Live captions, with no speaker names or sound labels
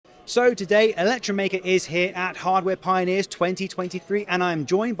So today, Electromaker is here at Hardware Pioneers 2023, and I'm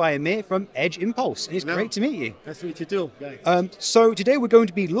joined by Amir from Edge Impulse. And it's great to meet you. Nice to meet you too. So today we're going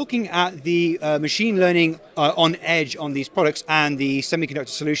to be looking at the machine learning on Edge on these products and the semiconductor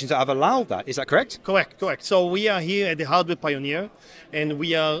solutions that have allowed that. Is that correct? Correct. So we are here at the Hardware Pioneer, and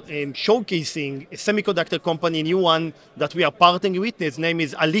we are showcasing a semiconductor company, new one that we are partnering with. His name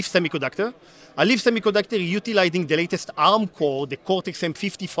is Alif Semiconductor. Alif Semiconductor is utilizing the latest ARM core, the Cortex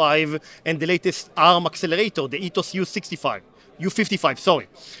M55, and the latest ARM accelerator, the Ethos U55.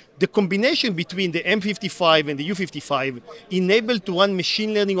 The combination between the M55 and the U55 enabled to run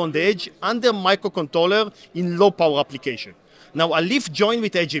machine learning on the edge under microcontroller in low power application. Now, Alif joined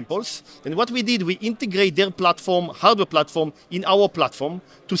with Edge Impulse, and what we did, we integrate their platform, hardware platform, in our platform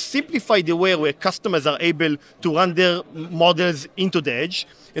to simplify the way where customers are able to run their models into the edge.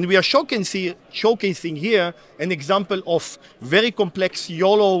 And we are showcasing here an example of very complex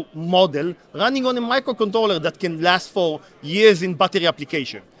YOLO model running on a microcontroller that can last for years in battery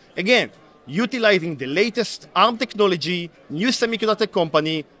application. Again, utilizing the latest ARM technology, new semiconductor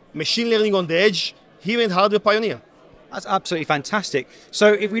company, machine learning on the edge, here in Hardware Pioneer. That's absolutely fantastic.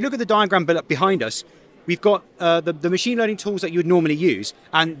 So if we look at the diagram behind us, we've got the machine learning tools that you would normally use,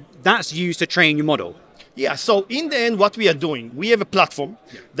 and that's used to train your model. Yeah, so in the end, what we are doing, we have a platform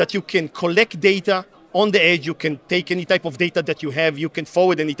that you can collect data on the edge. You can take any type of data that you have, you can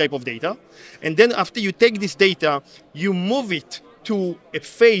forward any type of data. And then after you take this data, you move it to a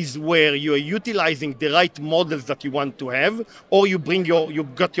phase where you are utilizing the right models that you want to have, or you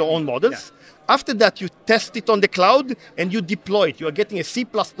got your own models. Yeah. After that, you test it on the cloud and you deploy it. You are getting a C++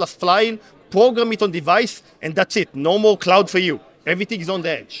 file, program it on device, and that's it. No more cloud for you. Everything is on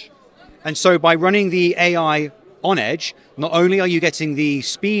the edge. And so by running the AI on edge, not only are you getting the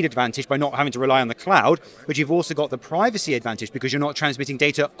speed advantage by not having to rely on the cloud, but you've also got the privacy advantage because you're not transmitting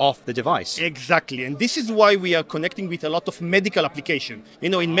data off the device. Exactly. And this is why we are connecting with a lot of medical application. You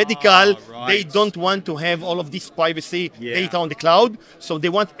know, in medical, they don't want to have all of this privacy data on the cloud, so they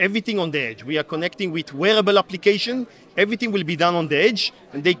want everything on the edge. We are connecting with wearable application. Everything will be done on the edge,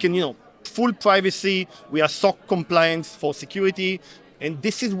 and they can, full privacy. We are SOC compliant for security. And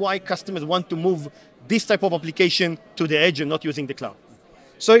this is why customers want to move this type of application to the edge and not using the cloud.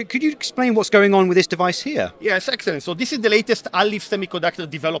 So could you explain what's going on with this device here? Yes, excellent. So this is the latest Alif Semiconductor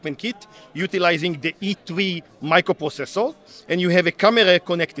development kit utilizing the E3 microprocessor. And you have a camera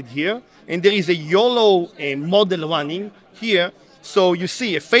connected here. And there is a YOLO model running here. So you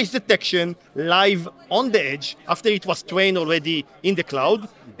see a face detection live on the edge after it was trained already in the cloud.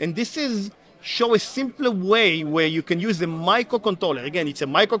 And this is show a simpler way where you can use a microcontroller. Again, it's a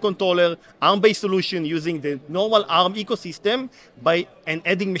microcontroller, ARM-based solution using the normal ARM ecosystem and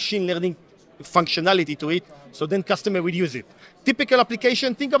adding machine learning functionality to it, so then customer will use it. Typical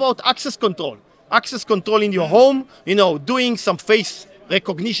application, think about access control. Access control in your home, doing some face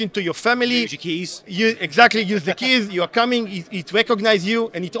recognition to your family. Use your keys. Exactly, use the keys. You are coming, it recognizes you,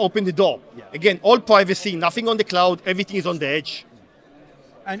 and it opens the door. Yeah. Again, all privacy, nothing on the cloud, everything is on the edge.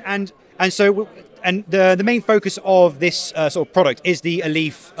 And so the main focus of this sort of product is the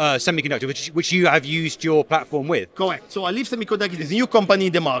Alif Semiconductor, which you have used your platform with. Correct. So Alif Semiconductor is a new company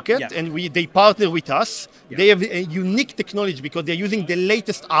in the market, and they partner with us. Yeah. They have a unique technology because they're using the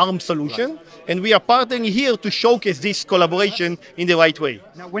latest ARM solution, and we are partnering here to showcase this collaboration in the right way.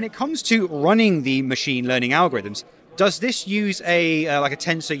 Now, when it comes to running the machine learning algorithms, does this use like a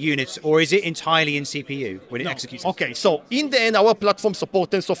tensor unit, or is it entirely in CPU when it executes? Okay, so in the end, our platform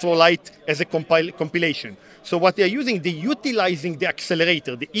supports TensorFlow Lite as a compilation. So what they're using, they're utilizing the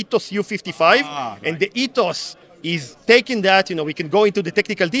accelerator, the Ethos U55, and the Ethos is taking that, we can go into the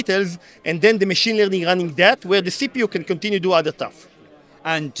technical details, and then the machine learning running that, where the CPU can continue to do other stuff.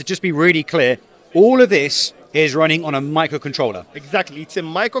 And to just be really clear, all of this is running on a microcontroller. Exactly. It's a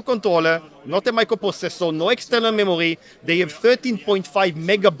microcontroller, not a microprocessor, no external memory. They have 13.5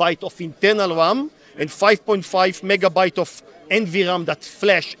 megabyte of internal RAM and 5.5 megabyte of NVRAM, that's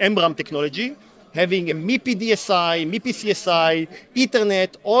flash MRAM technology, having a MIPI DSI, MIPI CSI,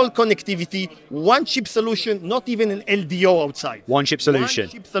 Ethernet, all connectivity, one chip solution, not even an LDO outside. One chip solution.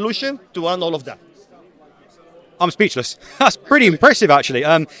 One chip solution to run all of that. I'm speechless. That's pretty impressive, actually.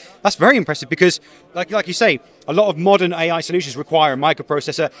 That's very impressive because, like you say, a lot of modern AI solutions require a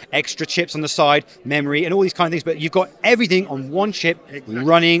microprocessor, extra chips on the side, memory, and all these kind of things. But you've got everything on one chip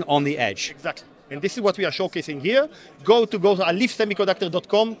running on the edge. Exactly. And this is what we are showcasing here. Go to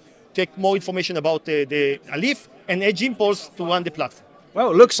alifsemiconductor.com, take more information about the Alif and Edge Impulse to run the platform.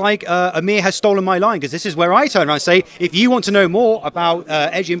 Well, it looks like Amir has stolen my line, because this is where I turn around and say, if you want to know more about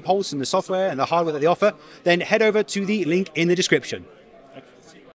Edge Impulse and the software and the hardware that they offer, then head over to the link in the description.